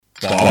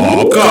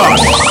Popcorn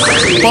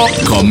Pop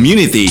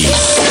Community.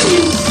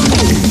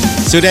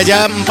 Sudah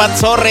jam 4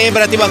 sore,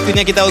 berarti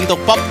waktunya kita untuk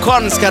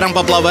popcorn sekarang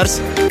Pop Lovers.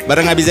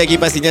 Bareng Abi Zaki,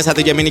 pastinya 1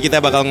 jam ini kita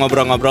bakal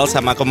ngobrol-ngobrol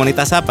sama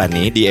komunitas apa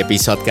nih di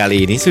episode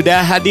kali ini.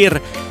 Sudah hadir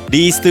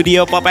di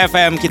studio Pop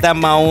FM, kita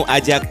mau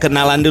ajak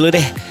kenalan dulu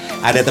deh.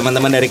 Ada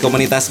teman-teman dari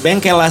komunitas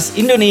Bengkelas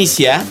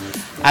Indonesia.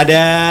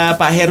 Ada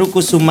Pak Heru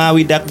Kusuma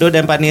Widakdo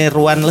dan Pak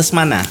Nirwan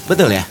Lesmana,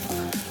 betul ya?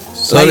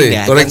 Sorry,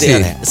 ya, koreksi.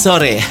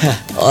 Sore.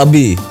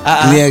 Abi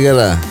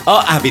Niagara.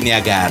 Oh, Abi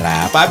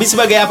Niagara. Pak Abi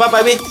sebagai apa,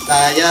 Pak Abi?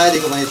 Saya di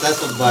komunitas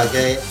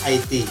sebagai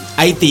IT.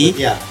 IT.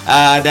 Ya.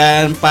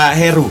 Dan Pak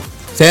Heru.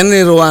 Saya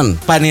Nirwan.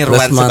 Pak Nirwan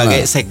Lesmana.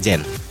 sebagai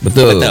sekjen.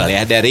 Betul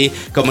ya, dari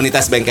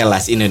komunitas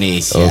Bengkelas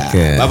Indonesia.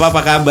 Oke. Bapak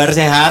apa kabar,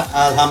 sehat?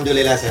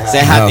 Alhamdulillah sehat.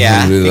 Sehat ya. Ini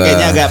Alhamdulillah.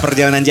 kayaknya agak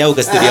perjalanan jauh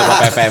ke studio Pop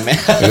FM ya.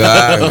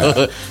 Enggak.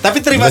 Tapi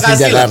terima Masih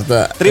kasih loh. Jakarta.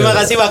 Terima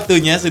kasih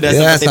waktunya sudah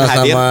Ya, sempetin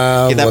hadir.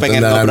 sama-sama Kita buat pengen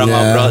undangannya.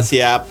 ngobrol-ngobrol,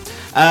 siap.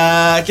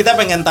 Kita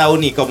pengen tahu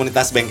nih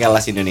komunitas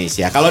Bengkelas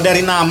Indonesia. Kalau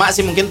dari nama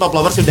sih mungkin Pop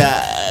Lover sudah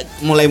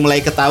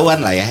mulai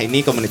ketahuan lah ya. Ini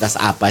komunitas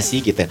apa sih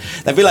gitu.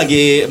 Tapi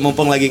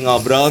mumpung lagi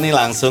ngobrol nih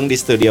langsung di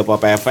studio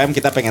Pop FM,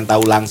 kita pengen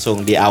tahu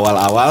langsung di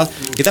awal-awal.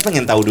 Kita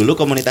pengen tahu dulu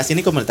komunitas ini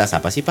komunitas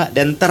apa sih Pak?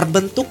 Dan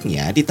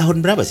terbentuknya di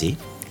tahun berapa sih?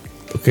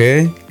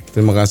 Oke,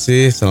 terima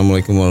kasih.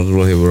 Assalamualaikum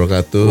warahmatullahi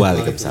wabarakatuh.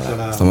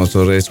 Waalaikumsalam. Selamat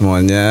sore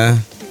semuanya.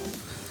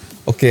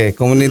 Oke,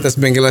 komunitas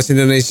Bengkelas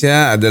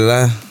Indonesia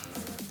adalah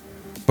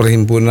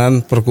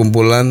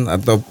perkumpulan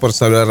atau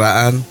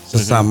persaudaraan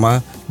sesama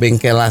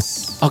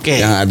bengkelas Oke.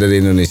 yang ada di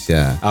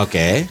Indonesia.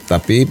 Oke.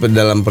 Tapi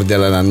dalam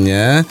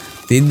perjalanannya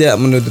tidak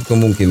menutup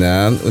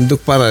kemungkinan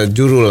untuk para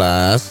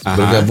jurulas Aha.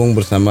 bergabung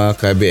bersama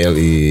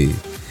KBLI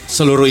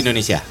Seluruh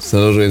Indonesia.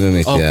 seluruh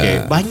Indonesia. Oke,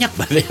 banyak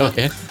banget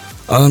ya.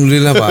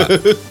 Alhamdulillah Pak,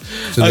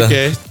 sudah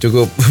Oke.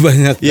 cukup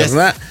banyak Yes.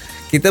 karena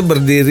kita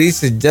berdiri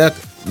sejak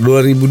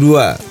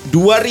 2002.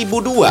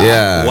 2002.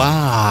 Ya.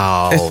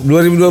 Wow.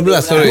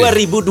 2012 sorry.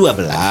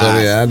 2012.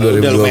 Sorry ya,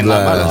 Udah lumayan 2012.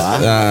 lama loh.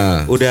 Nah.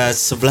 Udah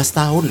 11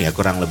 tahun ya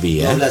kurang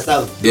lebih ya. 12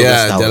 tahun. 12 Ya,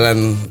 tahun. jalan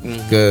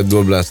ke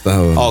 12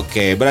 tahun.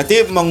 Oke,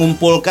 berarti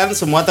mengumpulkan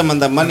semua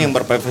teman-teman yang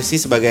berprofesi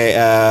sebagai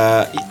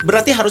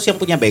berarti harus yang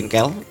punya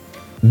bengkel.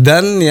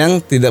 Dan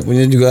yang tidak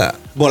punya juga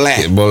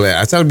Boleh. boleh,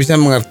 asal bisa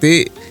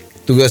mengerti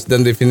tugas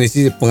dan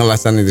definisi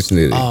pengelasan itu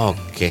sendiri.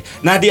 Oke.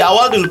 Nah, di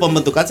awal dulu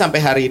pembentukan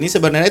sampai hari ini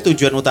sebenarnya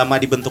tujuan utama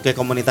dibentuknya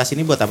komunitas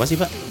ini buat apa sih,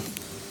 Pak?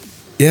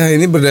 Ya,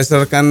 ini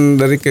berdasarkan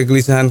dari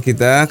kegelisahan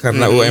kita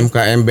karena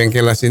UMKM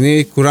Bengkelas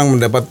ini kurang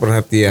mendapat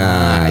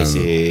perhatian. I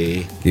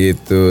see.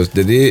 Gitu.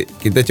 Jadi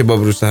kita coba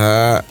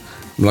berusaha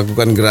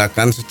melakukan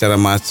gerakan secara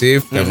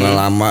masif karena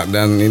lama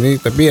dan ini,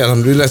 tapi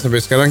alhamdulillah sampai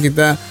sekarang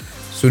kita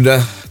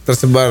sudah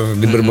tersebar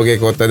di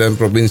berbagai kota dan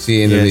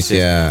provinsi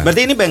Indonesia. Yes.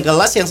 Berarti ini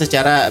Bengkelas yang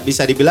secara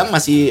bisa dibilang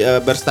masih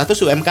berstatus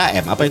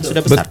UMKM, apa yang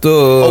sudah besar?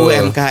 Betul. Oh,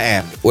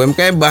 UMKM.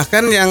 UMKM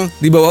bahkan yang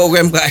di bawah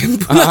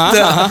UMKM pun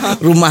ada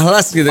rumah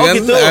las gitu Oh kan.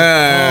 gitu.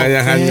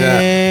 Yang hanya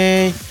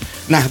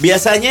Nah,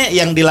 biasanya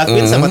yang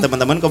dilakuin sama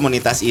teman-teman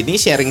komunitas ini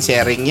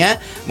sharing-sharingnya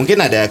mungkin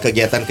ada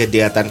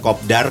kegiatan-kegiatan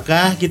kopdar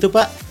kah gitu,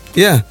 Pak?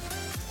 ya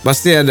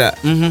pasti ada.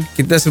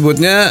 Kita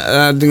sebutnya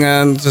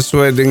dengan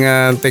sesuai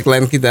dengan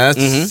tagline kita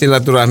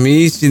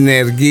silaturahmi,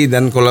 sinergi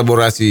dan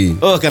kolaborasi.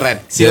 Oh, keren.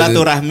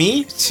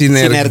 Silaturahmi,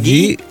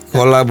 Sinergi,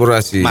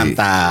 kolaborasi.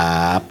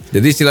 Mantap.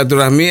 Jadi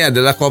silaturahmi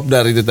adalah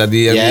kopdar itu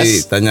tadi yang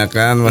Yes.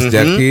 ditanyakan Mas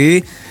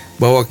Jaki,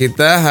 bahwa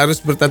kita harus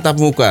bertatap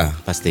muka,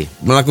 Pasti.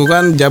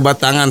 melakukan jabat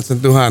tangan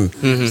sentuhan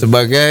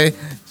sebagai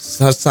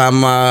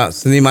sesama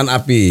seniman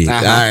api. Aha,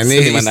 Nah, ini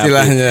seniman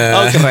istilahnya. api.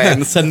 Oh, keren,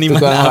 seniman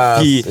Tukang las.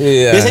 api.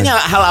 Iya. Biasanya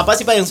hal apa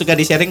sih Pak yang suka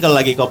di-sharing kalau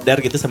lagi kopdar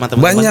gitu sama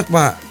teman-teman? Banyak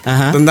Pak.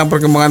 Aha. Tentang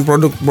perkembangan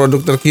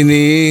produk-produk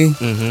terkini.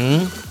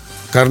 Mhm.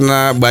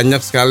 Karena banyak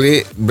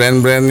sekali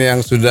brand-brand yang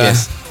sudah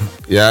Yes.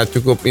 ya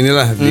cukup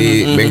inilah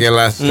di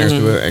Bengkelas yang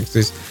sudah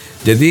eksis.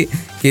 Jadi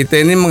kita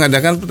ini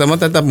mengadakan pertama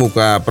tatap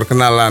muka,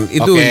 perkenalan,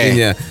 itu Oke.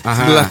 intinya. Aha.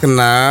 Setelah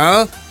kenal,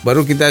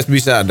 baru kita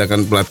bisa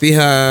adakan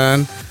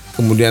pelatihan,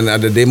 kemudian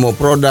ada demo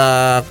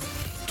produk.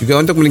 Juga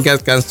untuk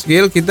meningkatkan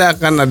skill, kita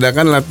akan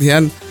adakan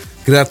latihan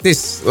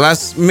gratis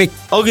las mic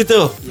Oh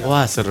gitu.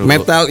 Wah, seru.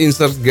 metal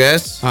insert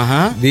gas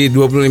Aha. di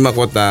 25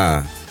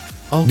 kota.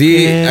 Oke. Di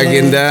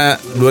agenda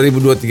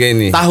 2023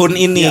 ini. Tahun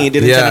ini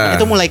direncanakan. Ya.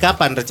 Itu mulai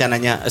kapan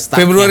rencananya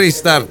startnya? Februari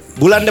start.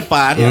 Bulan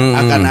depan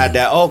akan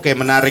ada. Oke,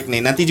 menarik nih.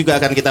 Nanti juga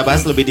akan kita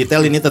bahas lebih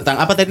detail ini tentang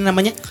apa tadi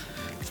namanya?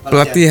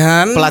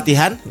 Pelatihan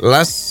Pelatihan.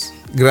 las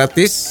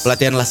gratis.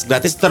 Pelatihan les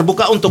gratis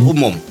terbuka untuk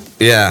umum.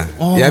 Ya,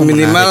 Oh, ya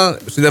minimal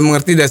sudah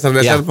mengerti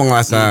dasar-dasar Ya.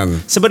 pengelasan.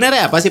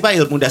 Sebenarnya apa sih Pak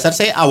ilmu dasar?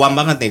 Saya awam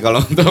banget nih kalau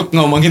untuk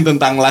ngomongin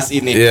tentang las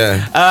ini.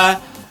 Iya.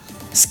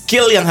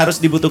 Skill yang harus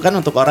dibutuhkan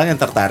untuk orang yang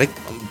tertarik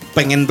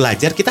pengen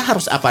belajar, kita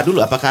harus apa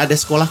dulu? Apakah ada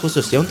sekolah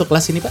khusus ya untuk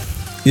kelas ini Pak?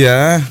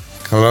 Ya,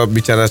 kalau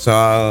bicara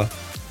soal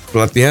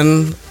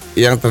pelatihan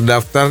yang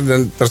terdaftar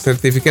dan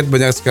tersertifikat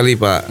banyak sekali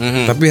Pak.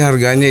 Tapi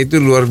harganya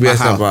itu luar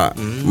biasa Mahal. Pak.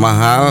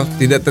 Mahal,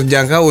 tidak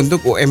terjangkau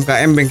untuk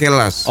UMKM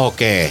Bengkelas.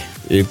 Oke.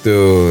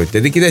 Itu.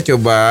 Jadi kita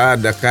coba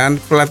adakan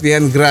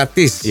pelatihan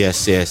gratis.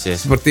 Yes.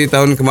 Seperti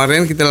tahun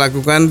kemarin kita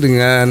lakukan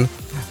dengan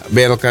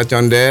BLK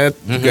Condet,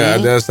 juga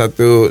ada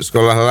satu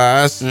sekolah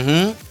las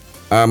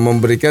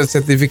memberikan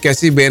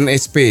sertifikasi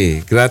BNSP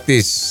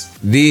gratis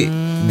di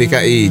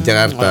DKI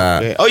Jakarta.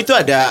 Oke. Oh itu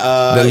ada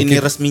Dan ini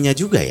resminya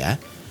juga ya?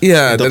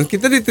 Iya, dan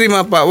kita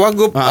diterima Pak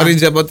Wagub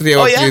Ariza Patria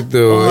Oh, waktu ya?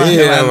 itu. Oh,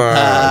 Iya, mantap.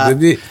 Pak.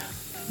 Jadi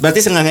Berarti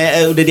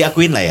sengaja udah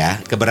diakuin lah ya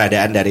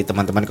keberadaan dari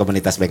teman-teman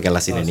komunitas Bengkel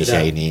Las Indonesia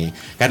ini.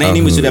 Karena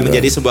ini sudah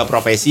menjadi sebuah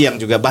profesi yang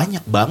juga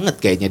banyak banget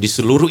kayaknya di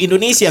seluruh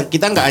Indonesia.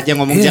 Kita nggak aja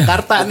ngomong Iya,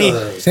 Jakarta nih,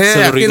 saya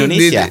seluruh yakin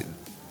Indonesia.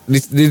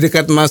 di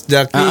dekat Mas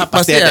Jaki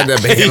pasti ada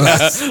Bengkel Iya,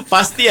 Las.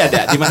 pasti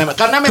ada di mana.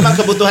 Karena memang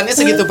kebutuhannya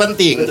segitu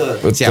penting.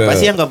 Betul. Siapa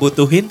sih yang nggak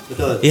butuhin?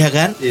 Betul. Iya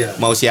kan? Iya.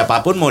 Mau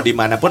siapapun, mau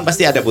dimanapun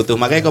pasti ada butuh.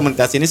 Makanya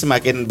komunitas ini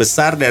semakin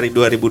besar dari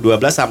 2012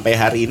 sampai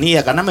hari ini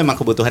ya karena memang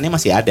kebutuhannya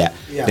masih ada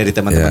Iya. dari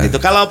teman-teman Iya. itu.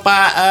 Kalau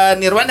Pak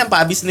Nirwan dan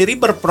Pak Abi sendiri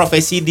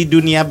berprofesi di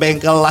dunia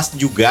bengkel las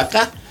juga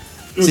kah?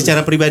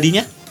 Secara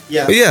pribadinya?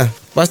 Ya. Iya,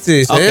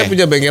 pasti. Saya Oke.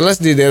 punya Bengkel Las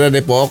di daerah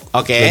Depok.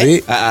 Oke. Jadi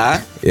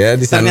ya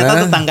di sana.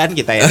 Ternyata tetanggaan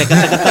kita ya,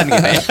 dekat-dekatan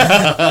kita ya.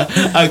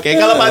 Oke,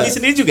 kalau Pak Abi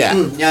sendiri juga?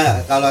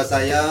 Ya, kalau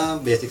saya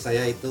basic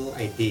saya itu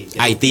IT. Jadi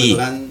IT.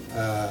 Kebetulan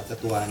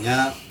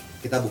ketuanya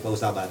kita buka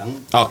usaha bareng.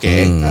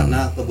 Oke.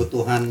 Karena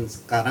kebutuhan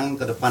sekarang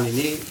ke depan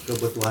ini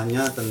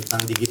kebutuhannya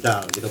tentang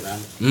digital gitu kan.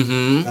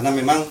 Mhm. Karena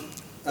memang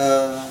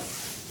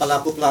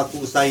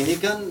pelaku-pelaku usaha ini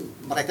kan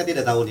mereka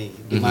tidak tahu nih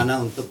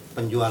gimana untuk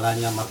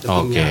penjualannya,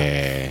 marketingnya.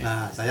 Oke.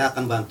 Nah, saya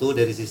akan bantu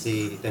dari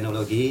sisi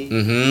teknologi,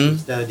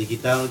 Mhm. secara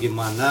digital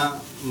gimana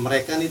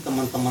mereka nih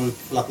teman-teman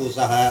pelaku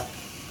usaha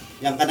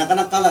yang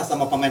kadang-kadang kalah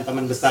sama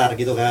pemain-pemain besar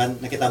gitu kan.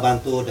 Nah, kita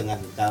bantu dengan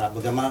cara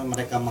bagaimana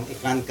mereka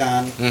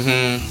mengiklankan,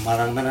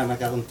 bagaimana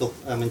mereka untuk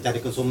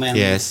mencari konsumen.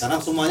 Yes. Karena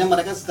semuanya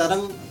mereka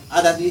sekarang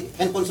ada di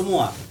handphone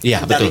semua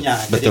Iya, betul, mencarinya.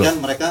 Jadi betul. kan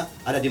mereka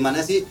ada di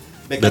mana sih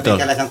Betul.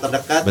 bengkel-bengkel yang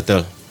terdekat.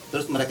 Betul.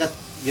 Terus mereka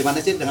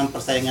gimana sih dengan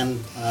persaingan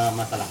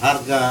masalah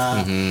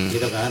harga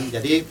gitu kan.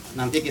 Jadi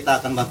nanti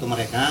kita akan bantu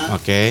mereka.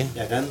 Oke.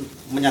 Ya kan,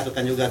 menyatukan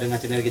juga dengan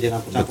sinergi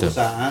dengan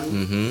perusahaan-perusahaan.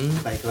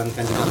 Kita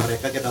iklankan juga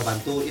mereka, kita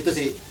bantu itu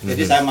sih.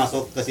 Jadi saya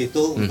masuk ke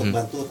situ untuk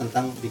bantu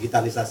tentang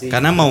digitalisasi.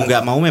 Karena mau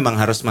nggak mau memang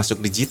harus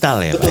masuk digital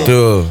ya, Pak.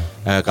 Betul.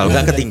 Kalau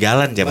nggak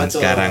ketinggalan zaman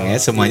Betul. sekarang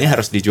ya, semuanya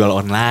harus dijual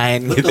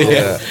online gitu Betul.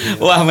 ya.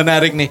 Wah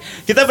menarik nih.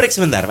 Kita break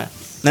sebentar,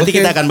 Pak. Nanti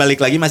Oke. kita akan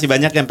balik lagi, masih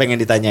banyak yang pengen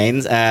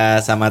ditanyain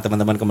sama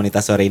teman-teman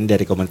komunitas sore ini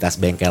dari komunitas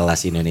Bengkel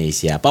Las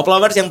Indonesia. Pop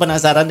lovers yang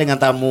penasaran dengan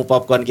tamu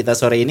popcorn kita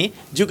sore ini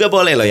juga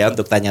boleh loh ya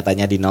untuk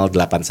tanya-tanya di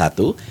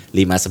 081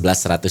 511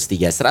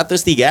 103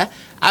 103.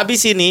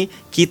 Abis ini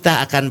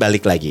kita akan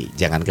balik lagi.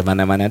 Jangan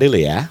kemana-mana dulu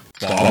ya.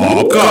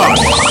 Popcorn.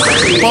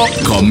 Pop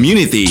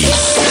Community.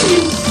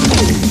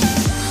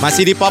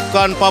 Masih di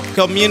Popcorn Pop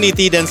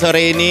Community dan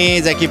sore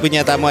ini Zaki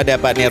punya tamu, ada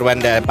Pak Nirwan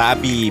dan Pak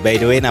Abi.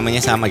 By the way namanya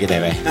sama kita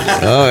ya, Pak.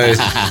 Oh,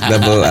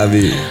 double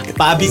Abi.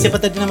 Pak Abi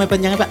siapa tadi nama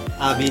panjangnya, Pak?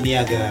 Abi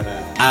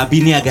Niagara. Abi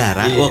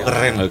Niagara. Iya. Wah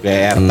keren loh,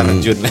 kayak air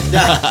terjun.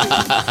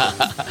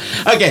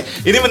 Oke,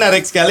 ini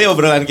menarik sekali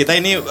obrolan kita.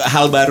 Ini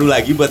hal baru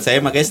lagi buat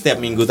saya, makanya setiap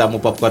minggu tamu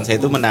popcorn saya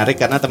itu menarik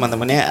karena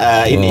teman-temannya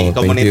ini thank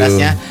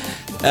komunitasnya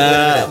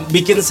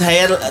bikin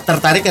saya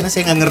tertarik karena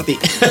saya nggak ngerti.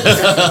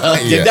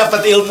 Jadi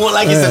dapat ilmu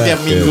lagi setiap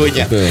Oke,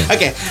 minggunya. betul.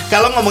 Oke,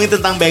 kalau ngomongin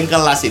tentang bengkel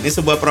las ini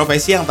sebuah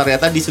profesi yang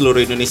ternyata di seluruh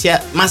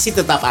Indonesia masih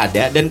tetap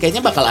ada dan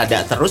kayaknya bakal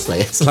ada terus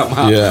lah ya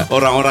selama Iya.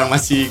 orang-orang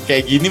masih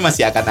kayak gini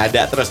masih akan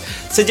ada terus.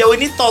 Sejauh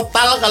ini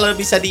total kalau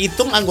bisa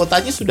dihitung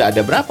anggotanya sudah ada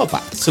berapa,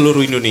 Pak?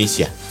 Seluruh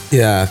Indonesia.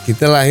 Ya,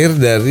 kita lahir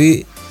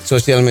dari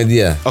sosial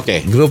media.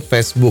 Oke. Grup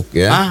Facebook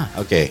ya.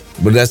 Oke.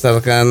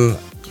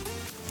 Berdasarkan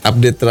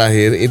update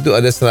terakhir itu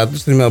ada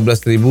 115.000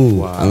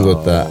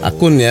 anggota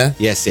akun ya.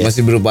 Yes, yes.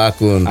 Masih berupa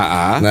akun.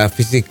 Nah,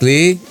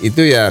 physically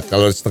itu ya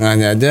kalau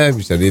setengahnya aja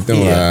bisa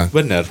dihitung lah.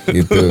 Benar.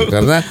 Gitu.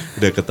 Karena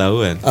Udah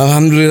ketahuan.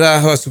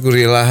 alhamdulillah wa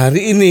syukurillah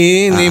hari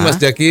ini nih Mas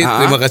Jaki,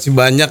 terima kasih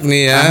banyak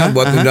nih ya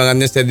buat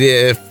undangannya saya di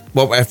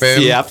Pop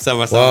FM. Siap,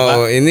 sama-sama,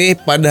 Wow, ini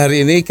pada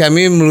hari ini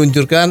kami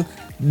meluncurkan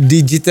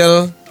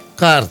digital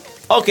card.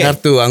 Oke.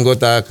 Kartu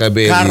anggota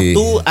KBRI.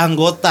 Kartu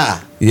anggota.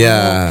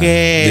 Ya. Oke.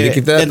 Jadi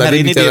kita Dan tadi hari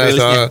ini bicara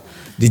dirilisnya. soal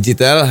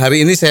digital. Hari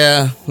ini saya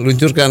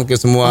luncurkan ke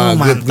semua Oh,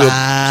 grup-grup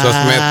mantap.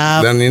 sosmed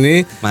dan ini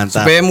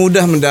Mantap. supaya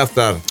mudah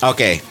mendaftar.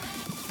 Oke.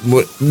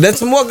 Dan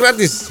semua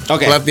gratis.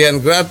 Oke. Pelatihan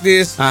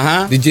gratis,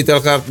 digital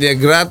cardnya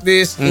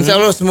gratis. Insya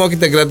Allah semua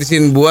kita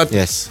gratisin buat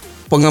Yes.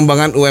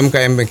 pengembangan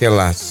UMKM Bengkel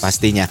Las.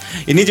 Pastinya.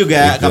 Ini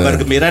juga Gitu. kabar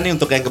gembira nih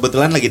untuk yang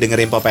kebetulan lagi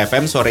dengerin Pop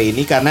FM sore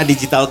ini karena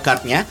digital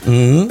cardnya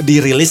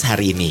dirilis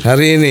hari ini.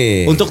 Hari ini.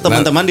 Untuk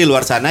teman-teman di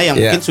luar sana yang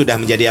Ya. mungkin sudah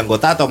menjadi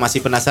anggota atau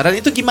masih penasaran,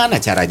 itu gimana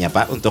caranya,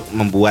 Pak, untuk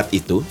membuat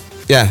itu?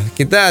 Ya,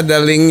 kita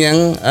ada link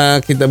yang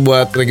kita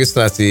buat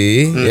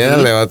registrasi ya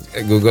lewat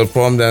Google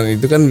Form dan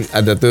itu kan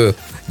ada tuh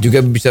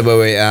juga bisa bawa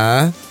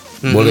WA,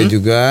 boleh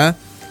juga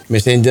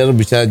Messenger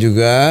bisa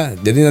juga.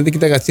 Jadi nanti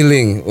kita kasih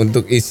link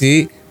untuk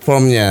isi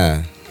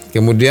formnya.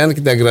 Kemudian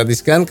kita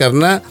gratiskan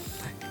karena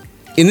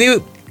ini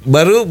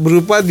baru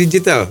berupa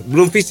digital,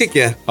 belum fisik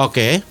ya.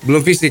 Oke. Belum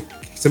fisik.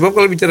 Sebab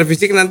kalau bicara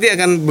fisik nanti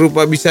akan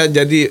berupa bisa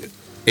jadi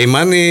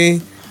e-money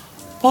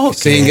Oke.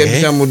 sehingga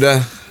bisa mudah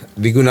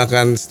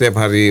digunakan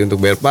setiap hari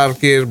untuk bayar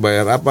parkir,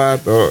 bayar apa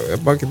atau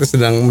apa, kita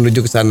sedang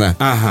menuju ke sana.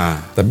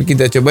 Aha. Tapi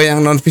kita coba yang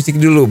non fisik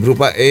dulu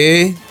berupa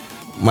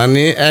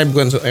money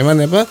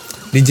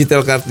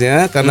digital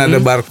cardnya, karena ada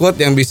barcode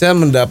yang bisa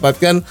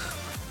mendapatkan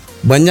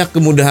banyak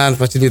kemudahan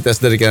fasilitas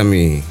dari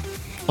kami.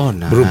 Oh,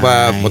 nice.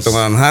 Berupa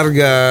potongan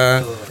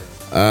harga,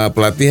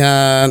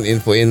 pelatihan,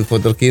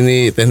 info-info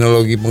terkini,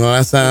 teknologi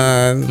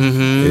pengelasan,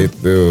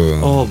 itu.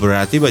 Oh,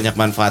 berarti banyak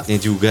manfaatnya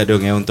juga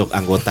dong ya untuk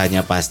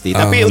anggotanya pasti.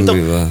 Tapi untuk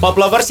Alhamdulillah. Pop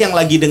Lovers yang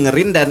lagi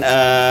dengerin dan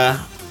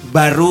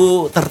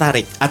baru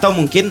tertarik atau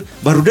mungkin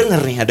baru denger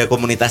nih ada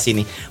komunitas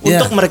ini.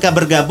 Untuk mereka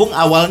bergabung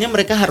awalnya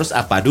mereka harus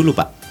apa dulu,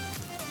 Pak?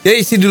 Ya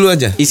isi dulu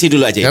aja. Isi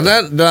dulu aja.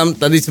 Karena dalam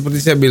tadi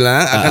seperti saya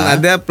bilang akan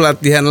ada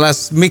pelatihan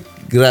last mic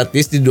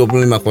gratis di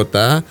 25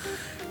 kota.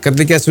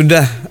 Ketika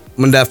sudah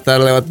mendaftar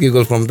lewat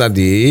Google Form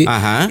tadi,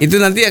 itu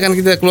nanti akan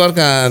kita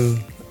keluarkan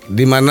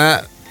di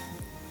mana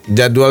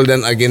jadwal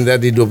dan agenda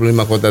di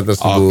 25 kota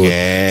tersebut.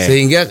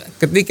 Sehingga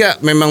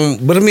ketika memang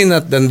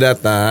berminat dan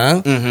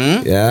datang,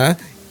 ya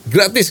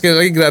gratis,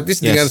 sekali lagi gratis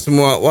dengan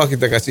semua. Wah,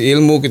 kita kasih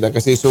ilmu, kita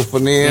kasih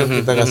souvenir,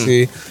 kita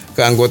kasih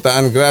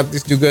keanggotaan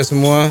gratis juga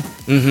semua.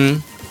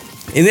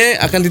 Ini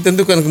akan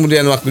ditentukan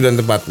kemudian waktu dan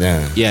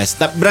tempatnya. Yes,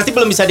 berarti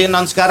belum bisa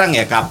di-announce sekarang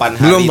ya kapan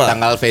hari, Belum, Pak.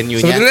 tanggal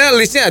venue-nya. Sebenarnya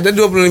listnya ada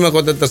 25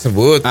 kota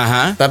tersebut.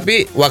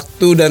 Tapi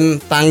waktu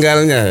dan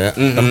tanggalnya ya,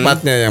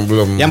 tempatnya yang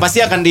belum. Yang pasti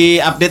akan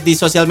di-update di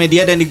sosial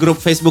media dan di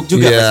grup Facebook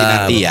juga Iya, pasti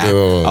nanti ya.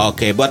 betul.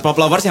 Oke, buat Pop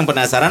Lovers yang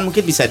penasaran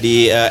mungkin bisa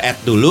di-add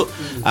dulu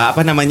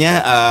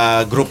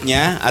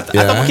grupnya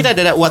atau mungkin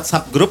ada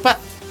WhatsApp grup, Pak.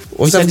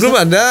 WhatsApp grup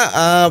ada,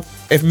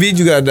 FB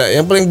juga ada.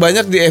 Yang paling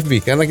banyak di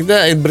FB karena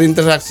kita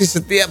berinteraksi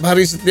setiap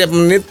hari, setiap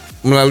menit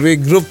melalui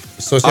grup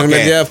sosial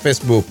media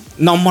Facebook.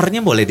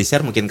 Nomornya boleh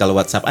di-share mungkin kalau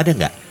WhatsApp ada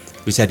nggak?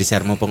 Bisa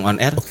di-share mumpung on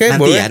air. Oke,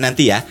 nanti boleh.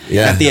 Nanti ya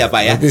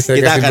Pak ya. Nanti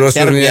saya Kita kasih akan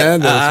share brosurnya biar,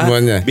 dan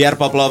semuanya. biar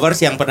Pop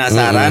Lovers yang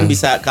penasaran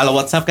bisa, kalau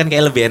WhatsApp kan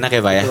kayak lebih enak ya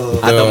Pak ya.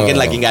 Atau mungkin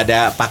lagi nggak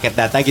ada paket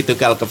data gitu,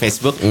 kalau ke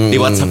Facebook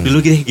di WhatsApp dulu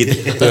gitu.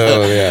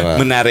 Betul, ya,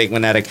 Pak.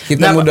 Menarik.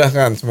 Kita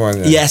mudahkan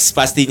semuanya. Yes,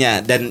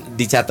 pastinya, dan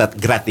dicatat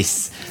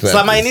gratis.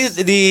 Selama ini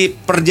di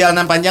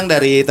perjalanan panjang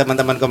dari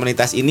teman-teman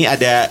komunitas ini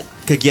ada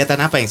kegiatan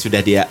apa yang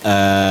sudah dia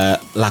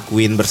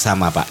lakuin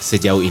bersama Pak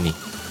sejauh ini?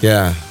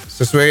 Ya,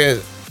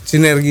 sesuai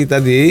sinergi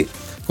tadi,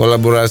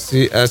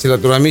 kolaborasi,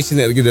 silaturahmi,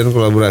 sinergi dan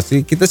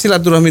kolaborasi. Kita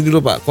silaturahmi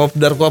dulu Pak.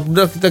 Kopdar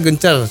kita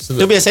gencar.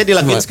 Itu biasanya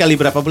dilakuin sekali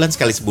berapa bulan?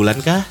 Sekali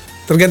sebulan kah?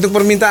 Tergantung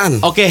permintaan.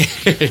 Oke.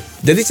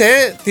 Jadi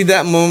saya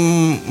tidak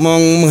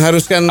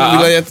mengharuskan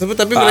wilayah tersebut,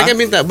 tapi mereka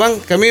minta, Bang,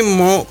 kami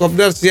mau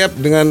kopdar siap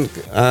dengan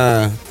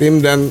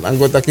tim dan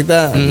anggota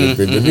kita.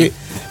 Gitu. Jadi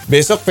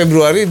besok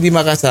Februari di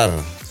Makassar,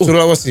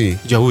 Sulawesi.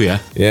 Jauh ya?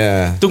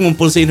 Ya. Itu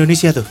ngumpul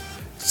se-Indonesia tuh?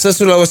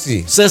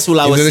 Se-Sulawesi.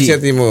 Indonesia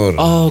Timur.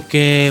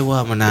 Oke,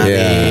 wah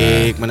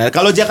menarik. Menarik.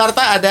 Kalau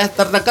Jakarta ada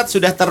terdekat,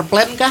 sudah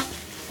terplan kah?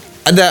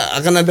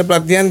 Akan ada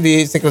pelatihan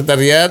di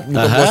sekretariat,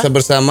 buka puasa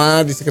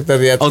bersama di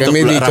sekretariat untuk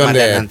kami di Ramadan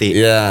Condet nanti.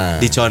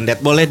 Ya. Di Condet.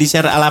 Boleh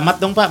di-share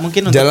alamat dong Pak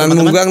mungkin untuk Jalan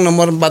teman-teman? Munggang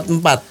nomor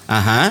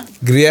 44.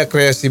 Gria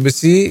Kreasi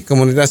Besi,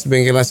 Komunitas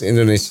Bengkelas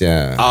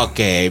Indonesia.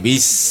 Oke,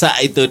 bisa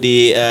itu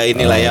di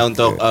inilah ya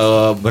untuk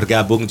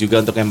bergabung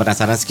juga untuk yang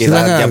penasaran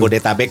sekitar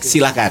Jabodetabek,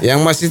 silakan. Yang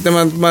masih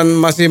teman-teman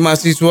masih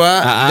mahasiswa,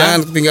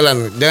 jangan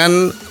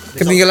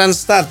ketinggalan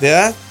start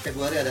ya.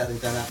 Februari ada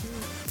rencana.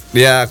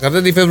 Ya,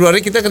 karena di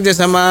Februari kita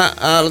kerjasama,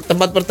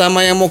 tempat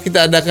pertama yang mau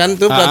kita adakan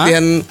tuh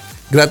pelatihan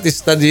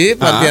gratis tadi,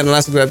 pelatihan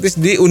las gratis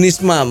di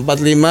Unisma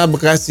 45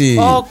 Bekasi.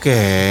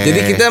 Oke.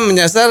 Jadi kita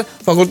menyasar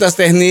Fakultas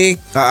Teknik,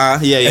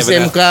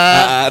 SMK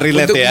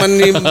relate untuk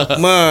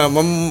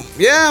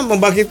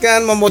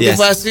membangkitkan,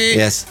 memotivasi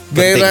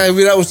gairah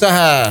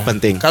wirausaha.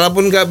 Penting.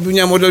 Kalaupun nggak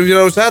punya modal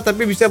wirausaha,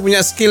 tapi bisa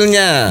punya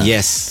skillnya.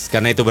 Yes,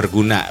 karena itu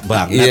berguna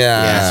banget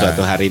ya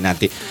suatu hari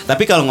nanti.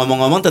 Tapi kalau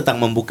ngomong-ngomong tentang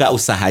membuka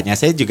usahanya,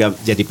 saya juga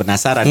jadi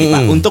penasaran nih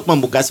Pak. Untuk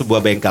membuka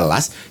sebuah bengkel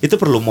las, itu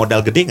perlu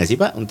modal gede nggak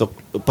sih Pak untuk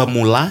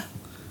pemula?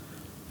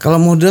 Kalau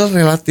modal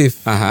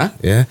relatif,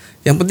 ya.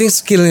 Yang penting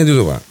skillnya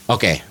dulu Pak.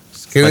 Oke.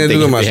 Skillnya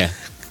dulu Mas. Ya.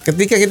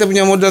 Ketika kita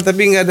punya modal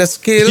tapi nggak ada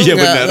skill,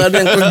 nggak ada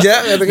yang kerja,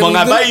 mau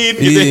ngapain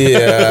gitu.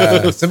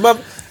 Iya.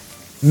 Sebab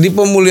di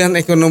pemulihan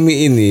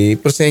ekonomi ini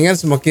persaingan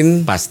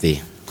semakin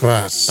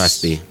keras.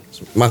 Pasti.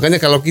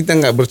 Makanya kalau kita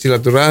nggak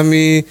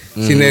bersilaturahmi,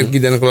 sinergi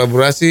dan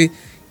kolaborasi,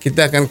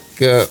 kita akan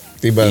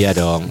ketiban. Iya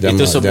dong.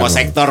 Itu semua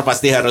sektor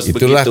pasti harus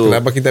Itulah begitu.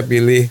 Kenapa kita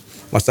pilih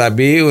Mas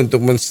Abi untuk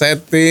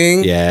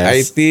men-setting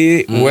IT,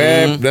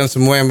 web dan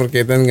semua yang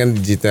berkaitan dengan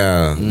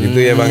digital.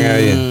 Gitu ya Bang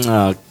Ayin.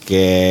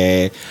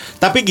 Oke.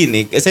 Tapi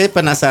gini, saya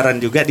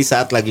penasaran juga di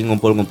saat lagi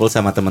ngumpul-ngumpul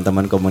sama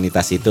teman-teman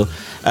komunitas itu,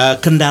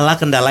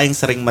 kendala-kendala yang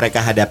sering mereka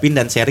hadapin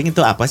dan sharing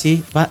itu apa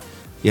sih, Pak?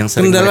 Yang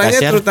sering kendalanya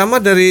mereka share?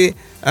 Terutama dari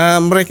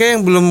mereka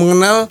yang belum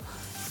mengenal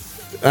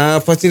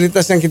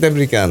fasilitas yang kita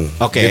berikan.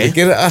 Jadi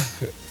kira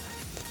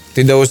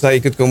tidak usah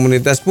ikut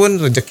komunitas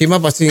pun rezeki mah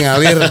pasti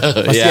ngalir,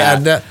 pasti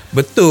ada.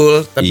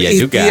 Betul, tapi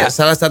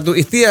salah satu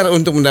ikhtiar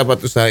untuk mendapat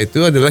usaha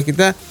itu adalah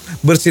kita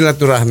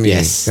bersilaturahmi.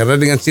 Karena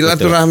dengan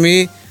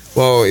silaturahmi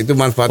Wow, itu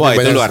manfaatnya Wah, itu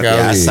banyak luar sekali.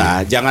 biasa.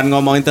 Jangan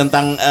ngomongin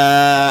tentang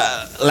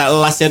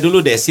lasnya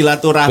dulu deh.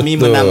 Silaturahmi,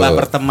 Betul. menambah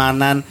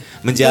pertemanan,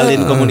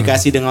 menjalin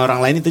komunikasi dengan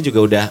orang lain itu juga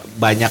udah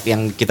banyak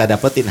yang kita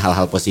dapetin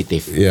hal-hal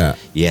positif. Iya.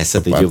 Ya,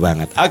 setuju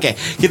banget. Oke,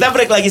 kita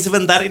break lagi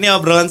sebentar. Ini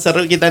obrolan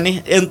seru kita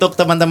nih. Untuk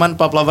teman-teman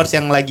Pop Lovers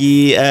yang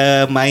lagi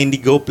main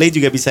di GoPlay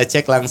juga bisa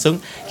cek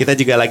langsung. Kita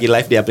juga lagi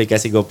live di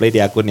aplikasi GoPlay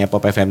di akunnya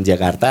Pop FM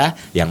Jakarta.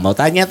 Yang mau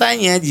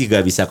tanya-tanya juga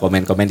bisa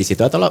komen-komen di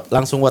situ atau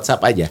langsung WhatsApp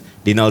aja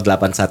di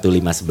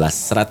 081511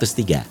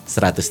 103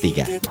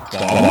 103.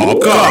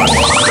 Popcorn.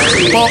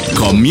 Pop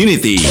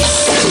Community.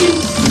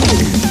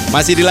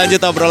 Masih dilanjut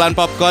obrolan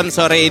popcorn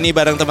sore ini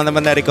bareng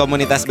teman-teman dari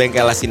komunitas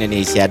Bengkelas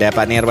Indonesia. Ada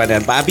Pak Nirwan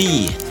dan Pak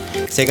Abi.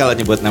 Saya kalau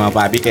nyebut nama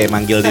Pak Abi kayak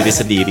manggil diri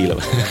sendiri loh.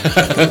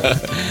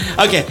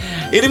 Oke,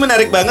 ini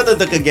menarik banget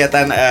untuk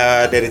kegiatan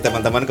dari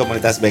teman-teman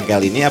komunitas bengkel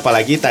ini.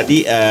 Apalagi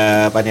tadi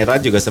Pak Nirwan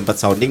juga sempat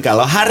sounding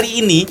kalau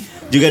hari ini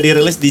juga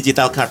dirilis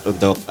digital card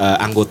untuk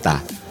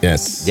anggota.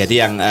 Yes.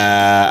 Jadi yang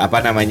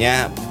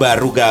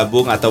baru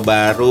gabung atau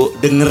baru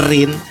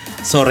dengerin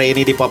sore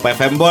ini di Pop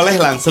FM boleh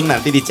langsung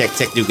nanti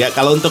dicek-cek juga.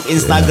 Kalau untuk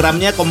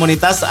Instagramnya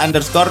komunitas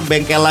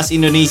 _Bengkelas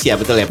Indonesia,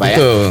 betul ya Pak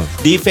Betul.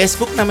 ya? Di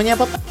Facebook namanya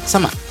apa Pak?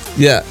 Sama?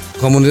 Ya,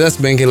 komunitas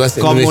Bengkelas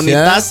Indonesia.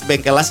 Komunitas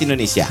Bengkelas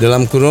Indonesia.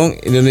 Dalam kurung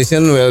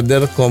Indonesian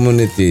Welder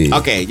Community.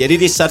 Oke, jadi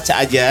di search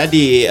aja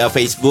di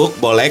Facebook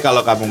boleh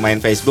kalau kamu main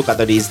Facebook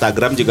atau di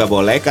Instagram juga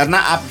boleh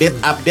karena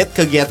update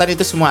kegiatan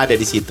itu semua ada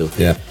di situ.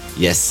 Ya.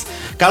 Yes.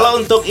 Kalau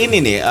untuk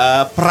ini nih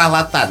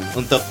peralatan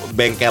untuk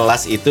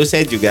Bengkelas itu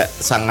saya juga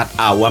sangat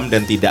awam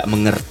dan tidak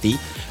mengerti.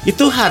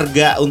 Itu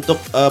harga untuk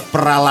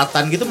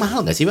peralatan gitu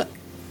mahal nggak sih Pak?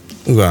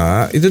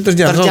 Enggak, itu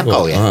terjangkau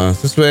kok. ya?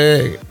 Sesuai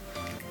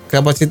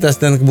kapasitas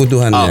dan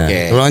kebutuhannya. Oke.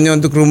 Kalau hanya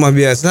untuk rumah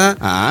biasa,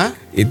 Ah?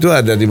 itu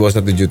ada di bawah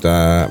 1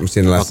 juta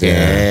mesin lasnya.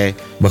 Oke.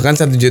 Bahkan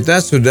 1 juta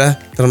sudah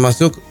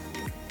termasuk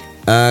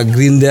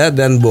gerinda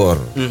dan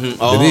bor.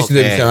 Oh, Jadi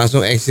sudah oke. bisa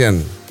langsung action.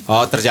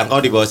 Oh, terjangkau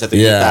di bawah 1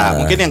 Iya. juta.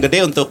 Mungkin yang gede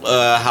untuk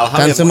hal-hal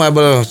yang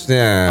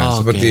Consumable-nya Oke,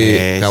 seperti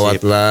kawat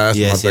sip. las,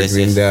 Yes, mata yes, yes.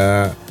 gerinda,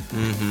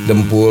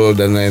 dempul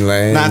dan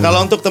lain-lain. Nah,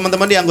 kalau untuk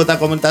teman-teman di anggota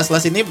komunitas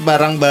las ini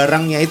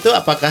barang-barangnya itu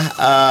apakah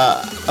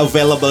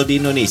available di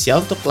Indonesia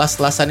untuk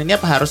las-lasan ini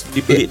apa harus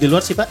dibeli di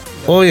luar sih,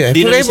 Pak? Oh ya,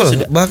 Di Indonesia available.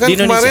 sudah? Bahkan Di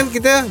Indonesia? kemarin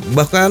kita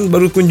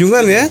baru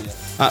kunjungan ya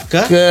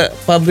Ke? ke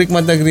pabrik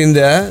mata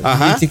gerinda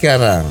Aha. di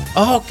Cikarang.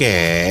 Oh, oke.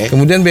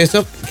 Kemudian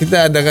besok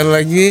kita adakan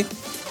lagi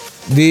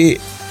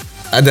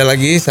ada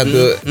lagi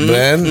satu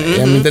brand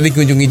yang minta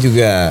dikunjungi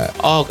juga.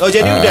 Oh,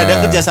 jadi udah ada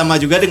kerjasama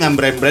juga dengan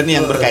brand-brand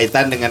yang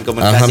berkaitan dengan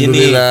komunitas ini.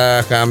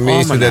 Alhamdulillah kami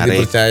Oh, sudah menarik.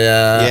 dipercaya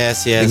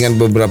Yes, yes. dengan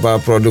beberapa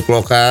produk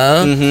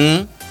lokal Mhm.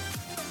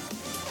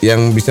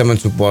 yang bisa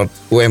mensupport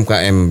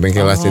UMKM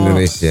Bengkelas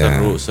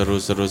Indonesia.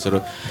 Seru.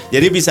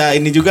 Jadi bisa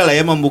ini juga lah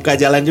ya membuka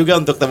jalan juga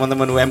untuk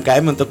teman-teman UMKM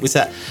untuk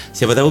bisa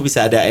siapa tahu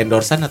bisa ada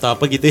endorsan atau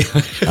apa gitu ya.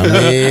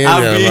 Amin, ya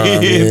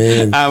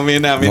Allah,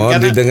 Amin. Mohon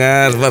Karena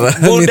didengar para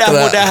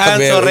mudah-mudahan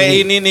mitra sore KBRI.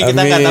 ini nih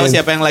kita nggak Amin. tahu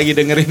siapa yang lagi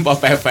dengerin Pop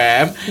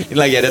FM. Ini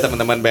lagi ada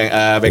teman-teman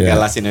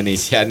Bengkelas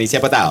Indonesia nih.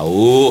 Siapa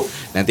tahu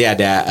nanti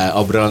ada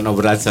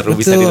obrolan-obrolan seru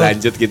bisa Betul.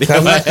 dilanjut gitu.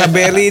 Karena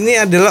KBRI ini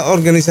adalah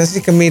organisasi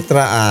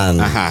kemitraan,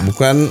 Aha.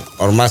 bukan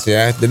ormas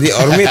ya. Jadi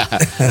ormit.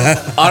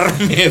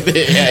 Ormit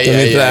ya.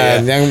 Kemitraan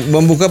yang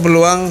membuka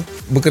peluang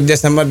bekerja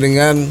sama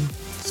dengan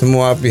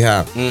semua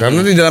pihak. Karena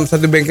di dalam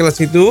satu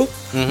Bengkelas itu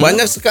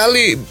banyak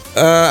sekali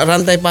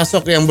rantai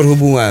pasok yang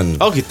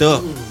berhubungan. Oh gitu.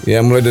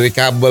 Ya mulai dari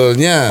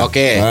kabelnya.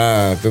 Oke.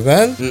 Nah, itu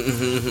kan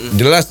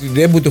jelas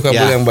dia butuh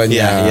kabel Ya, yang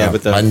banyak, iya,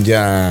 betul.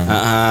 panjang.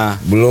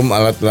 Ah. Belum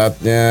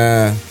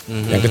alat-alatnya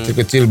yang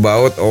kecil-kecil,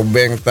 baut,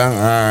 obeng, tang.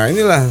 Ah,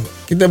 inilah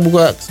kita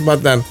buka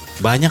kesempatan.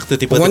 Banyak tuh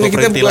tipe-tipe Pokoknya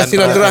kita buka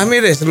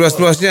silaturahmi deh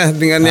seluas-luasnya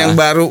dengan yang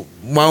baru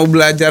mau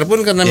belajar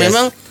pun karena Yes.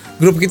 memang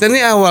grup kita ini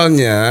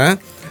awalnya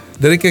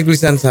dari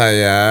kegelisahan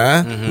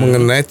saya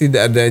mengenai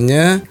tidak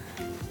adanya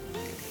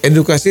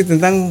edukasi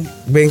tentang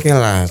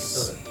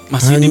Bengkelas.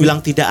 Masih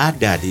dibilang tidak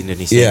ada di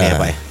Indonesia Iya. ini ya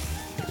Pak ya.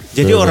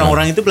 Jadi Betul.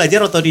 orang-orang itu belajar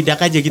otodidak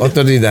aja gitu.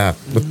 Otodidak,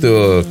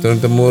 betul,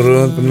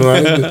 turun-temurun,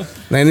 penularan itu.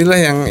 Nah inilah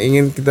yang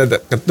ingin kita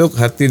ketuk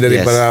hati dari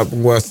Yes. para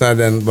penguasa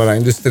dan para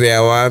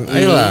industriawan.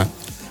 Ayolah,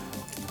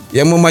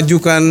 yang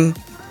memajukan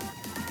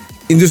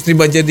industri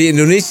baja di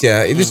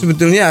Indonesia itu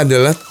sebetulnya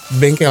adalah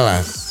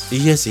Bengkelas.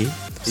 Iya sih.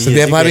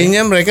 Setiap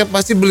harinya mereka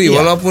pasti beli, Iya,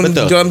 walaupun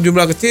betul. dalam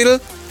jumlah kecil,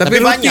 tapi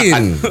banyak rutin.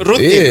 kan?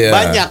 Rutin, Iya,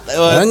 banyak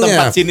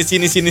tempat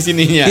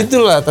sininya.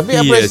 Itulah, tapi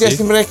Iya apresiasi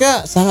sih.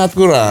 mereka sangat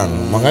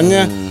kurang.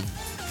 Makanya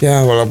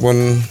ya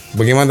walaupun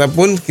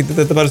bagaimanapun kita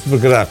tetap harus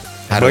bergerak.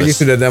 Apalagi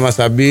sudah ada Mas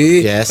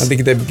Abi, Yes. nanti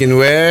kita bikin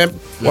web,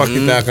 wah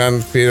kita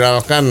akan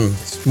viralkan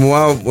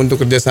semua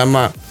untuk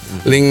kerjasama.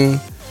 Link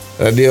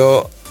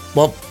radio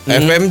Pop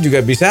FM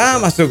juga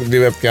bisa masuk di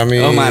web kami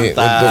Oh, mantap.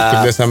 untuk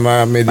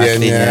kerjasama medianya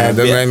Pastinya.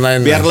 dan lain-lain.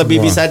 Biar lah lebih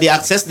semua. bisa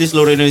diakses di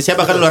seluruh Indonesia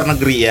bahkan luar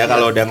negeri ya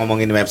kalau udah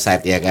ngomongin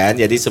website ya kan.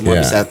 Jadi semua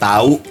Iya. bisa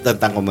tahu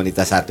tentang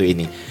komunitas satu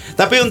ini.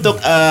 Tapi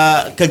untuk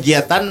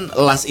kegiatan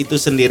las itu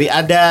sendiri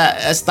ada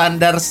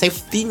standar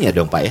safety-nya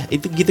dong Pak ya.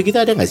 Itu gitu-gitu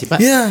ada nggak sih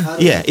Pak? Iya.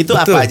 Iya, itu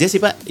Betul. apa aja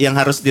sih Pak yang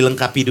harus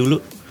dilengkapi dulu?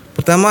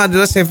 Pertama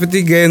adalah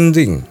safety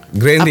grinding.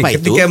 Apa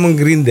itu? Ketika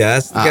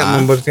menggerindas, ketika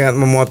membersihkan,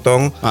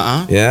 memotong,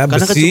 ya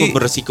Karena kan besi. cukup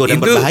beresiko dan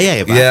berbahaya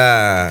ya, Pak? Ya,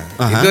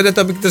 itu ada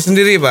topik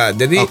tersendiri, Pak.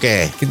 Jadi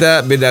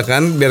kita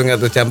bedakan biar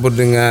nggak tercampur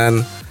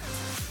dengan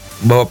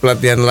bahwa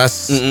pelatihan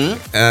las,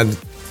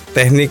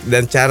 teknik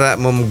dan cara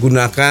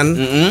menggunakan,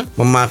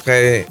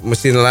 memakai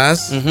mesin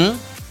las.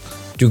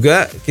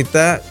 Juga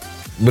kita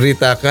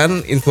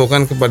beritakan,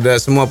 infokan kepada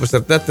semua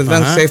peserta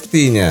tentang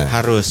safety-nya.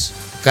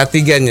 Harus.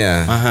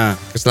 K3-nya,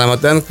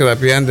 keselamatan,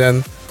 kerapian,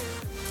 dan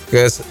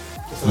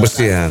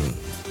kebersihan.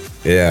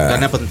 Ya.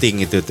 Karena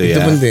penting itu tuh ya.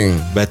 Itu penting.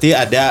 Berarti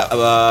ada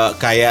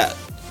kayak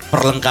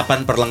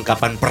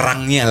perlengkapan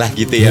perangnya lah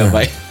gitu ya,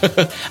 Pak.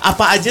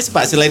 Apa aja sih,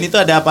 Pak? Selain itu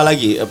ada apa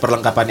lagi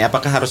perlengkapannya?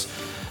 Apakah harus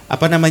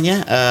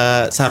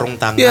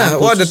sarung tangan? Ya,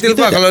 ada detail,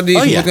 Pak. Kalau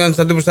disebutkan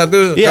satu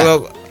persatu,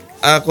 kalau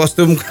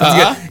kostum,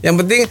 yang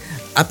penting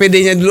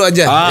APD-nya dulu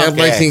aja. Yang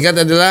paling singkat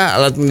adalah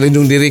alat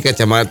pelindung diri,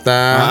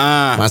 kacamata,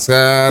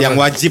 masker. Yang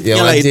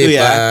wajibnya lah itu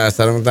ya.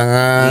 Sarung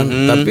tangan.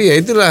 Tapi ya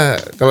itulah,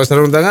 kalau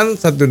sarung tangan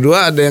 1-2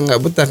 ada yang nggak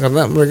betah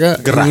karena mereka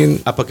gerah.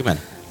 ingin Apa gimana?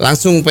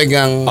 langsung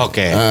pegang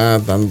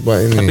tanpa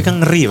ini. Tapi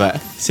kan ngeri, Pak.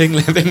 Saya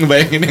ngeliatnya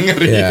ngebayanginnya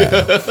ngeri.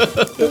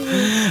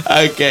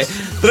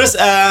 Terus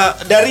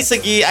dari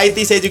segi IT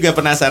saya juga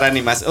penasaran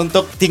nih, Mas.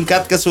 Untuk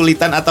tingkat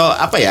kesulitan atau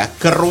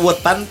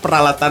keruwetan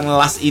peralatan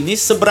las ini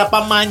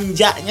seberapa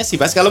manjanya sih,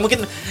 Mas? Kalau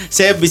mungkin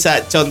saya bisa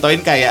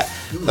contohin kayak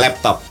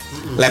laptop.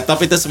 Laptop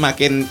itu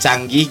semakin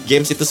canggih,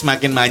 games itu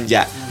semakin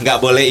manja. Nggak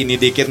boleh ini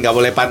dikit, nggak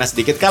boleh panas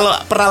dikit. Kalau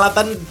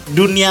peralatan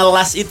dunia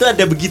las itu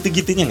ada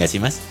begitu-gitunya nggak sih,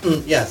 Mas?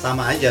 Ya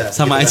sama aja.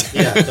 Sama aja.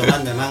 Ya,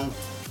 cuman memang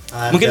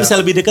mungkin bisa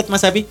lebih dekat,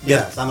 Mas Abi?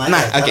 Ya, sama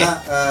aja.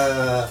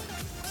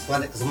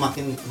 Karena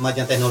semakin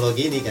kemajuan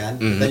teknologi ini kan,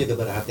 kita juga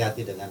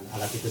berhati-hati dengan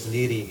alat itu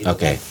sendiri. Gitu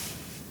kan.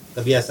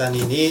 Kebiasaan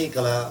ini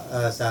kalau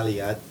saya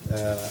lihat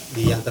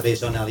di yang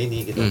tradisional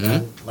ini gitu kan,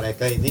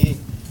 mereka ini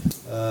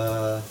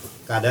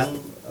kadang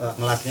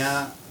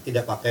ngelasnya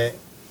tidak pakai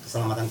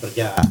keselamatan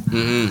kerja,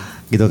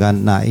 gitu kan.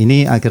 Nah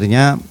ini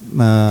akhirnya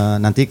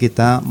nanti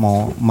kita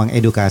mau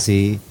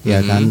mengedukasi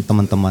ya kan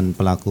teman-teman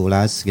pelaku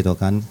las gitu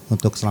kan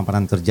untuk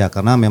keselamatan kerja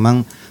karena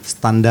memang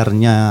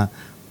standarnya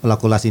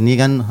pelaku las ini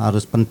kan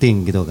harus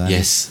penting gitu kan.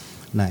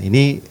 Nah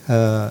ini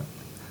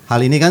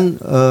hal ini kan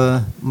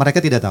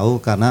mereka tidak tahu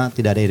karena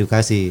tidak ada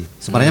edukasi.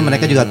 Sebenarnya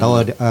mereka juga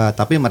tahu,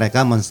 tapi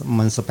mereka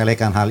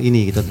mensepelekan hal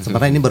ini gitu.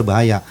 Sebenarnya ini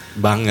berbahaya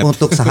banget.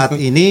 Untuk saat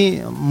ini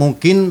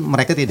mungkin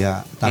mereka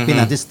tidak, tapi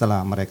nanti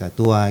setelah mereka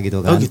tua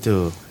gitu kan. Oh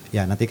gitu.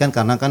 Ya nanti kan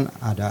karena kan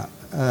ada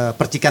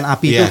percikan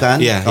api itu kan,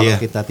 kalau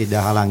kita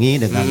tidak halangi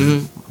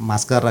dengan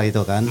masker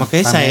itu kan.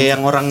 Makanya saya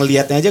yang orang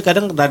ngelihatnya aja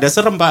kadang rada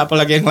serem, Pak,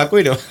 apalagi yang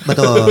ngelakuin dong.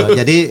 Betul.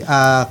 Jadi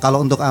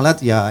kalau untuk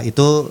alat ya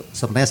itu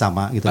sebenarnya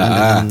sama gitu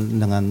kan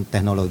dengan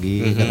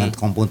teknologi, dengan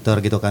komputer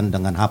gitu kan,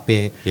 dengan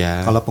HP.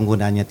 Kalau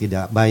penggunaannya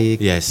tidak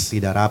baik,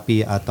 tidak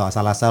rapi atau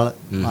asal-asal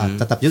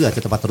tetap juga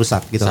cepat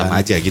rusak gitu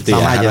sama kan. Aja gitu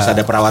sama ya. aja. Harus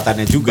ada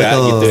perawatannya juga.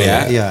 Betul, gitu ya.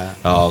 Iya.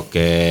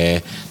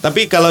 Oke.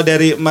 Tapi kalau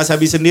dari Mas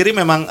Abi sendiri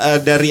memang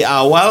dari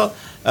awal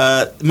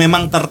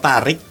memang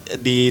tertarik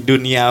di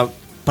dunia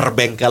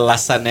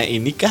perbengkelasannya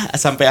ini kah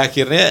sampai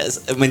akhirnya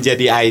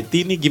menjadi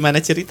IT nih, gimana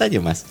ceritanya,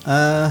 Mas?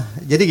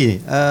 Jadi gini,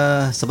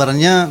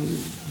 sebenarnya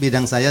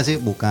bidang saya sih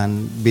bukan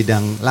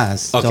bidang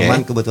las,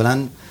 cuman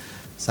kebetulan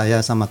saya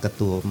sama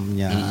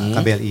ketumnya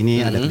KBL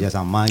ini ada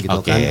kerjasama gitu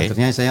kan.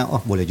 Akhirnya saya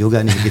boleh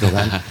juga nih gitu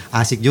kan,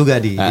 asik juga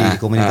di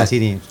komunitas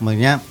ini.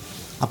 Sebenarnya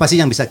apa sih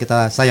yang bisa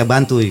saya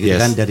bantu gitu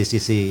kan dari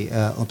sisi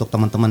untuk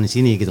teman-teman di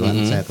sini gitu kan.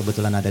 Saya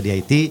kebetulan ada di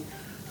IT.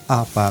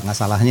 Apa nggak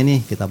salahnya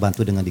nih kita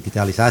bantu dengan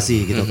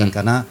digitalisasi gitu kan,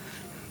 karena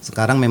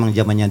sekarang memang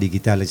zamannya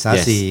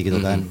digitalisasi gitu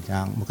kan.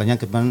 Yang bukannya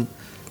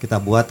kita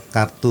buat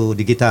kartu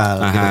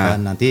digital gitu kan,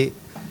 nanti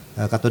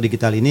kartu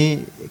digital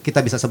ini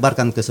kita bisa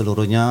sebarkan ke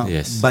seluruhnya,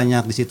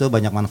 banyak di situ,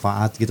 banyak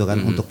manfaat gitu kan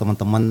untuk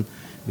teman-teman,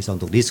 bisa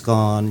untuk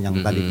diskon yang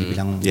tadi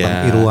dibilang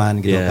Bang Irwan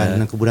gitu kan,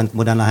 dan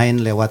kemudahan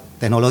lain lewat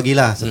teknologi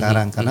lah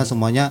sekarang, karena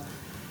semuanya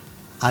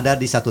ada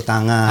di satu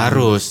tangan.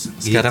 Harus.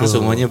 Sekarang gitu.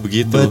 Semuanya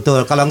begitu.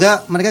 Betul. Kalau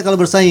enggak, mereka kalau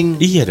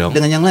bersaing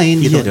dengan yang lain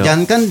gitu.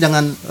 Jangan kan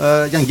dengan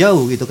yang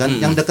jauh gitu kan.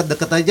 Yang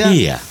dekat-dekat aja.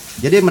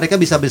 Jadi mereka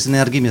bisa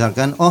bersinergi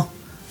misalkan,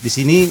 di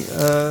sini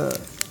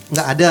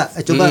nggak ada,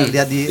 coba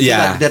lihat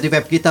di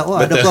web kita,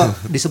 ada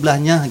kok di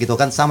sebelahnya gitu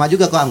kan, sama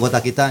juga kok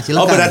anggota kita,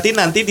 silakan. Berarti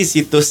nanti di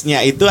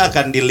situsnya itu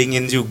akan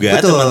dilingin juga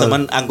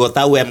teman-teman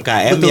anggota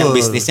UMKM yang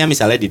bisnisnya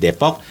misalnya di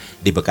Depok,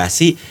 di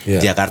Bekasi,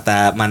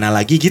 Jakarta, mana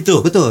lagi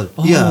gitu. Betul.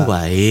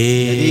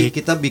 Baik. Jadi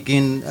kita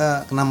bikin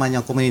namanya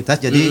komunitas,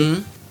 jadi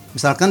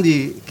misalkan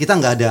kita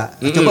nggak ada,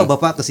 coba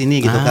Bapak kesini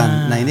gitu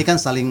kan. Nah ini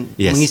kan saling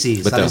mengisi,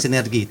 saling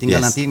sinergi.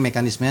 Tinggal nanti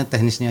mekanisme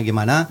teknisnya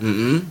gimana,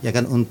 ya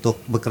kan,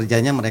 untuk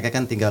bekerjanya mereka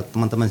kan tinggal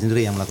teman-teman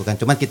sendiri yang melakukan.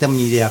 Cuma kita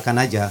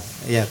menyediakan aja,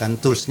 ya kan,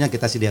 toolsnya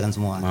kita sediakan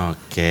semua.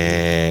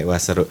 Oke,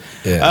 wah seru.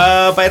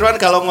 Pak Irwan,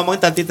 kalau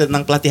ngomongin tadi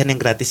tentang pelatihan yang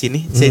gratis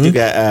ini, saya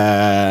juga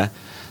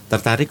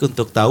tertarik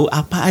untuk tahu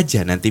apa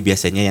aja nanti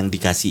biasanya yang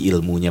dikasih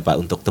ilmunya, Pak,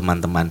 untuk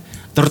teman-teman,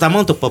 terutama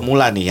untuk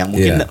pemula nih yang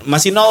mungkin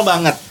masih nol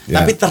banget,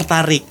 tapi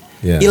tertarik.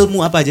 Ilmu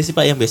apa aja sih,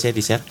 Pak, yang biasanya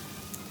di-share?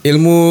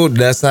 ilmu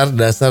dasar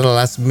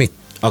lasmik.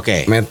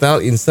 Oke.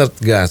 Metal insert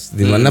gas,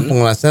 di mana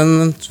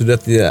pengelasan sudah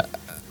tidak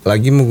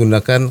lagi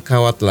menggunakan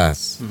kawat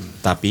las.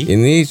 Tapi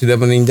Ini sudah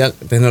meninjak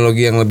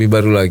teknologi yang lebih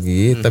baru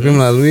lagi, tapi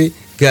melalui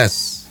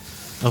gas.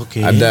 oke.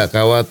 Ada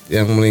kawat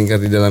yang melingkar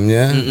di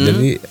dalamnya,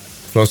 jadi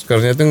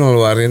floskernya itu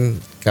ngeluarin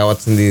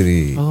kawat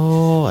sendiri.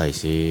 Oh, I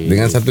see.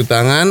 Dengan satu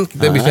tangan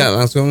kita bisa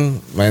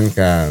langsung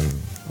mainkan.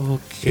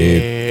 Oke.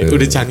 Gitu.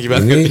 Udah canggih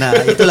banget. Ini- Nah,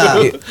 itulah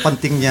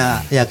pentingnya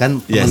ya kan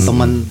Yes.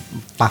 teman-teman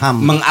paham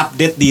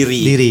Mengupdate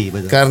diri.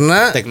 betul.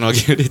 Karena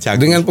Teknologi udah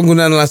canggih. dengan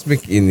penggunaan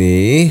lasmik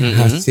ini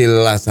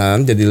hasil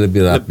lasan jadi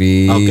lebih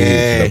rapi, Oke.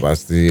 sudah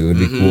pasti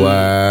lebih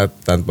kuat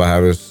tanpa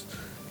harus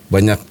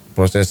banyak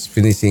proses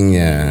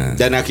finishingnya.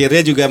 Dan akhirnya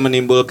juga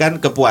menimbulkan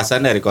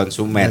kepuasan dari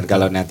konsumen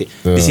kalau nanti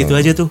di situ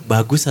aja tuh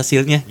bagus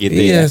hasilnya gitu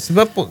ya. Iya,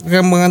 sebab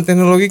perkembangan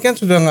teknologi kan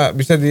sudah nggak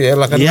bisa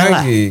dielakkan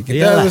Iyalah, lagi. Kita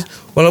iyalah. harus,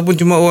 walaupun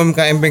cuma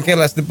UMKM bengkel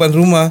las depan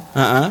rumah,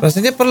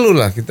 rasanya perlu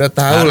lah kita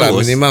tahu lah,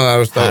 Harus. minimal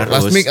harus tahu Harus.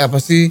 lasmik apa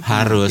sih.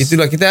 Harus.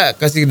 Itulah kita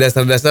kasih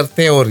dasar-dasar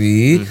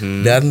teori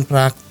dan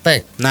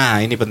praktek. Nah,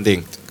 ini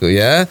penting. Tuh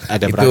ya.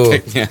 Ada Itu.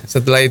 prakteknya.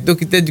 Setelah itu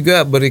kita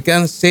juga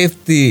berikan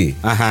safety,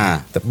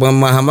 Aha,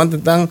 pemahaman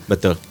tentang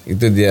betul.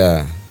 itu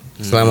dia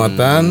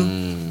keselamatan.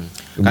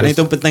 Karena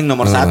itu penting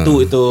nomor satu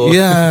itu.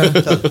 Iya.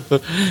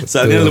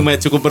 Soalnya lumayan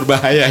cukup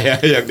berbahaya ya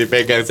yang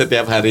dipegang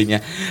setiap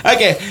harinya.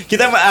 Oke,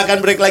 kita akan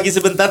break lagi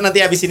sebentar. Nanti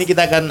habis ini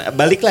kita akan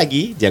balik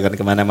lagi. Jangan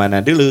kemana-mana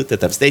dulu,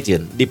 tetap stay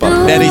tune di Pop.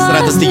 Dari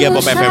 103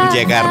 Pop FM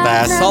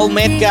Jakarta,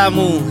 Soulmate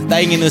Kamu. Tak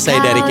ingin usai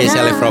dari Keisha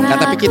Lefroka,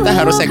 tapi kita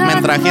harus segmen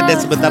terakhir dan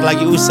sebentar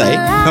lagi usai.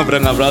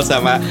 Ngobrol-ngobrol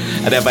sama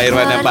ada Pak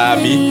Irwan dan Pak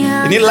Abi.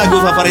 Ini lagu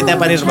favoritnya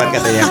Pak Irwan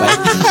katanya Pak.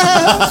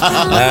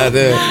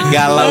 Aduh.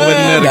 Galau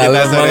bener kita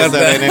Galau sore-sore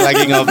banget. ini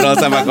lagi ngobrol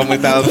sama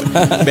komunitas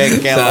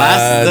bengkel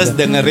las terus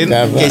dengerin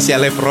Karena- Keisha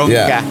Lefroka.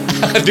 Ya.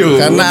 Aduh.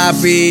 Karena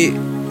api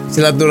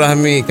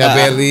silaturahmi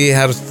KBRI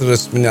harus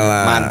terus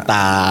menyala.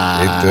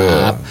 Mantap. Itu.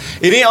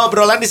 Ini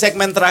obrolan di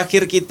segmen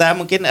terakhir kita.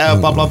 Mungkin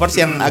Pop Lovers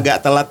yang agak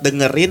telat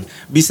dengerin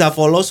bisa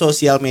follow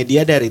sosial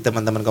media dari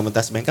teman-teman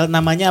komunitas bengkel.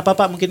 Namanya apa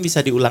Pak? Mungkin bisa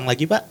diulang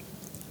lagi Pak?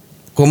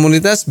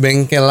 Komunitas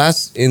Bengkel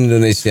Las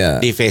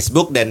Indonesia. Di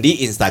Facebook dan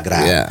di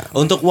Instagram. Ya.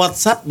 Untuk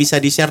WhatsApp bisa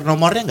di-share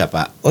nomornya nggak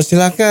Pak? Oh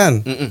silakan.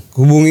 Mm-mm.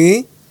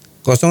 Hubungi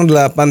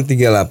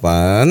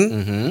 0838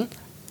 Mhm.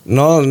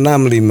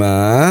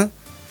 065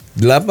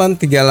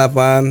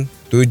 838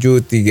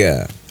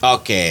 73.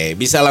 Oke,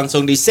 bisa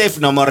langsung di save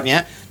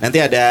nomornya. Nanti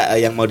ada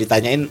yang mau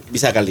ditanyain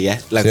bisa kali ya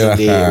langsung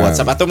di Silahkan.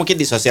 WhatsApp atau mungkin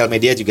di sosial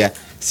media juga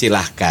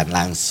silahkan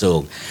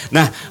langsung.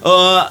 Nah,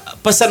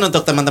 pesan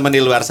untuk teman-teman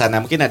di luar sana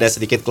mungkin ada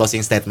sedikit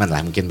closing statement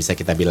lah mungkin bisa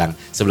kita bilang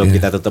sebelum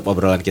kita tutup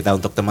obrolan kita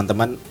untuk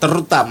teman-teman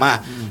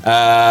terutama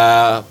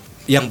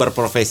yang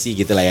berprofesi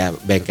gitu lah ya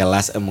bengkel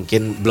las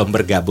mungkin belum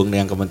bergabung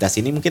dengan komunitas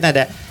ini mungkin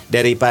ada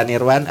dari Pak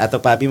Nirwan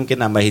atau Pak Abi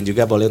mungkin nambahin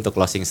juga boleh untuk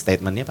closing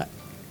statementnya Pak.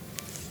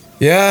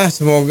 Ya,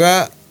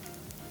 semoga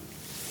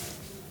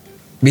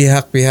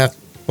pihak-pihak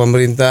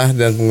pemerintah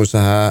dan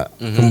pengusaha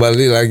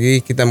kembali lagi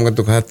kita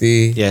mengetuk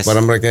hati Yes. para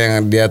mereka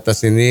yang di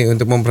atas ini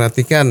untuk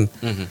memperhatikan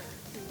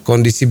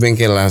kondisi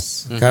bengkel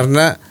las.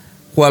 Karena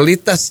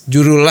kualitas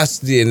juru las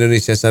di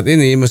Indonesia saat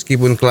ini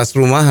meskipun kelas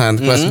rumahan,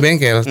 kelas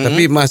bengkel,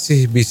 tapi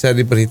masih bisa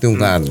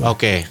diperhitungkan.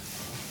 Oke.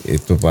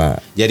 Itu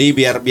Pak. Jadi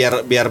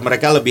biar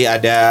mereka lebih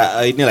ada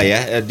inilah ya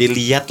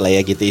dilihat lah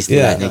ya gitu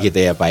istilahnya Iya. gitu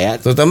ya Pak ya.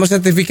 Terutama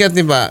sertifikat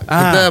nih Pak. Ah.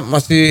 Kita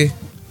masih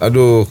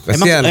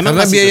kasihan karena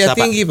masih biaya susah, Pak?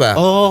 tinggi Pak.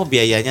 Oh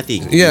biayanya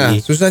tinggi. Iya,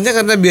 susahnya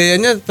karena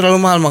biayanya terlalu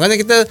mahal. Makanya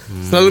kita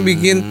selalu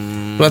bikin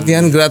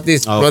pelatihan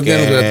gratis, Oke.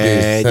 pelatihan gratis.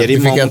 Jadi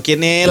Sertifikat. mungkin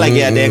nih lagi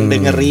ada yang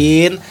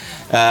dengerin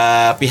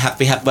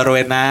pihak-pihak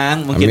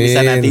berwenang mungkin Amin.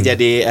 bisa nanti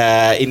jadi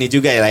ini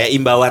juga ya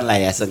imbauan lah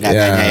ya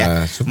seenggaknya ya.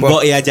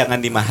 Mbok ya jangan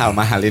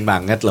dimahal-mahalin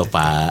banget loh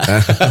Pak.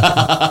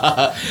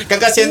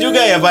 Kan kasihan juga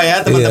ya Pak ya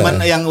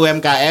teman-teman yang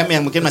UMKM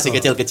yang mungkin masih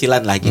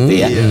kecil-kecilan lah gitu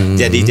ya.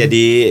 Jadi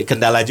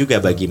kendala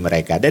juga bagi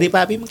mereka. Dari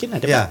Pak Abi mungkin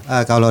ada Ya,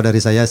 Pak? kalau dari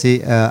saya sih,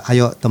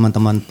 ayo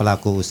teman-teman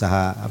pelaku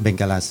usaha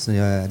bengkel las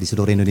di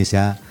seluruh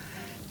Indonesia,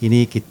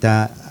 ini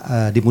kita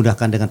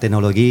dimudahkan dengan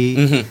teknologi,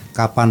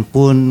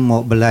 kapanpun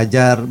mau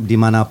belajar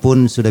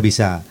dimanapun sudah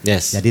bisa.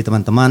 Yes. Jadi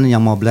teman-teman yang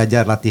mau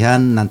belajar latihan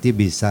nanti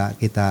bisa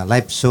kita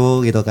live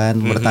show gitu kan,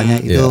 bertanya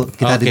itu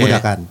kita Oke.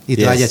 dimudahkan.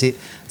 Itu Yes. aja sih,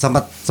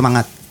 sempat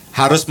semangat.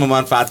 Harus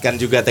memanfaatkan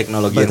juga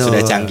teknologi yang Betul.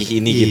 sudah canggih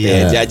ini gitu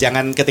Iya. ya.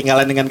 Jangan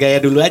ketinggalan dengan gaya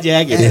dulu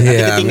aja gitu. Iya,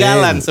 Nanti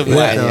ketinggalan amin.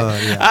 semuanya. Betul,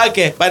 iya.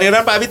 Oke, Pak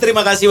Nirwan, Pak Abi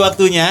terima kasih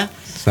waktunya.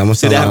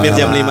 Sama-sama. Sudah hampir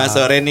jam 5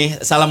 sore nih.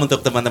 Salam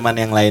untuk teman-teman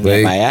yang lain ya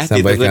Baik, Pak ya. Ditunggu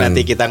sampaikan.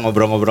 nanti kita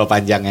ngobrol-ngobrol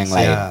panjang yang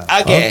lain.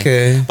 Oke. Oke.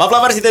 Pop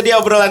Lovers itu dia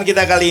obrolan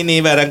kita kali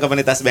ini bareng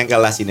komunitas Bengkel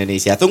Las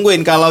Indonesia.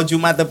 Tungguin kalau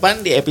Jumat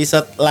depan di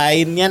episode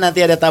lainnya nanti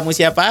ada tamu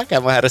siapa.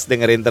 Kamu harus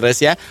dengerin terus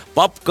ya.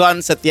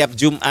 Popcorn setiap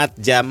Jumat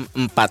jam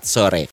 4 sore.